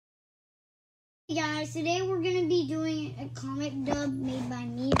Hey guys, today we're going to be doing a comic dub made by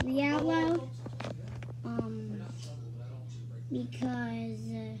me, Read Out Loud. Because,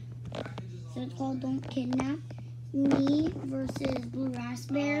 so it's called Don't Kidnap. Me versus Blue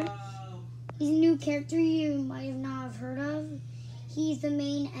Raspberry. He's a new character you might have not have heard of. He's the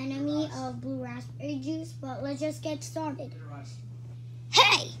main enemy of Blue Raspberry Juice, but let's just get started.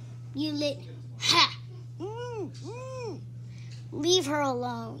 Hey, you ha! Leave her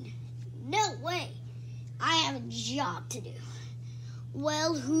alone. No way. I have a job to do.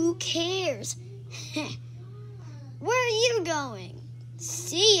 Well, who cares? Where are you going?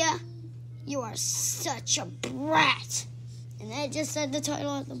 See ya. You are such a brat. And that just said the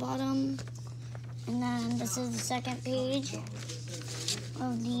title at the bottom. And then this is the second page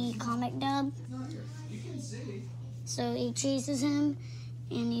of the comic dub. So he chases him,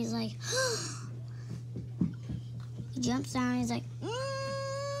 and he's like, he jumps down, and he's like,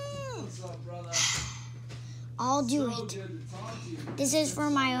 I'll do it. This is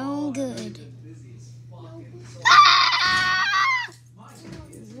for my own good.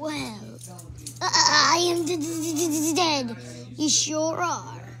 Well, I am dead. You sure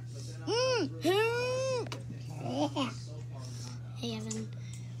are. Hey, Evan.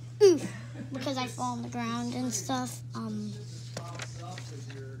 Oof. Because I fall on the ground and stuff.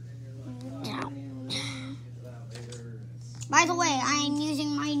 Yeah. By the way, I am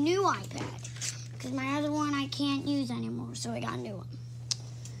using my new iPad. Because my other one I can't use anymore, so I got a new one.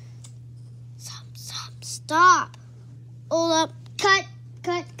 Stop. Hold up. Cut.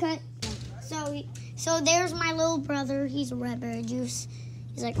 So there's my little brother. He's a raspberry juice.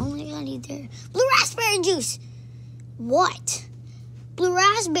 He's like, oh my God, he's there. Blue Raspberry Juice. What? Blue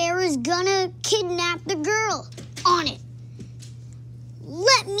Raspberry is gonna kidnap the girl. On it.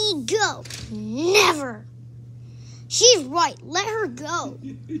 Let me go. Never. She's right. Let her go.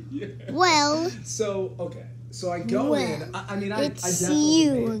 Yeah. Well. So, okay. So I go in. I definitely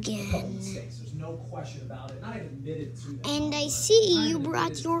you made again. a couple mistakes. There's no question about it. And I admitted to that. And I see you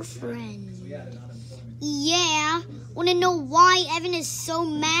brought your friend. Yeah. Want to know why Evan is so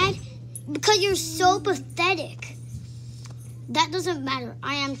mad? Because you're so pathetic. That doesn't matter.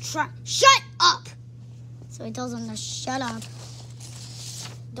 I am Shut up! So he tells him to shut up.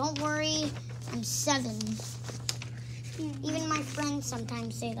 Don't worry. I'm 7. Even my friends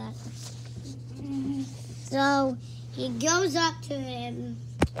sometimes say that. So he goes up to him.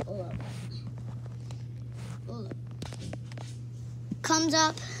 Hold up. Comes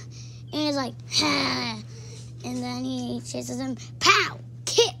up and is like, ha. And then he chases him. Pow!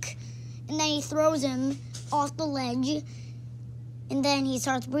 Kick! And then he throws him off the ledge. And then he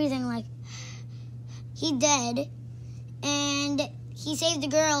starts breathing like he dead. And he saved the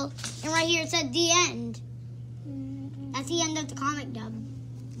girl. And right here it said the end. That's the end of the comic dub.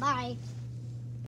 Bye.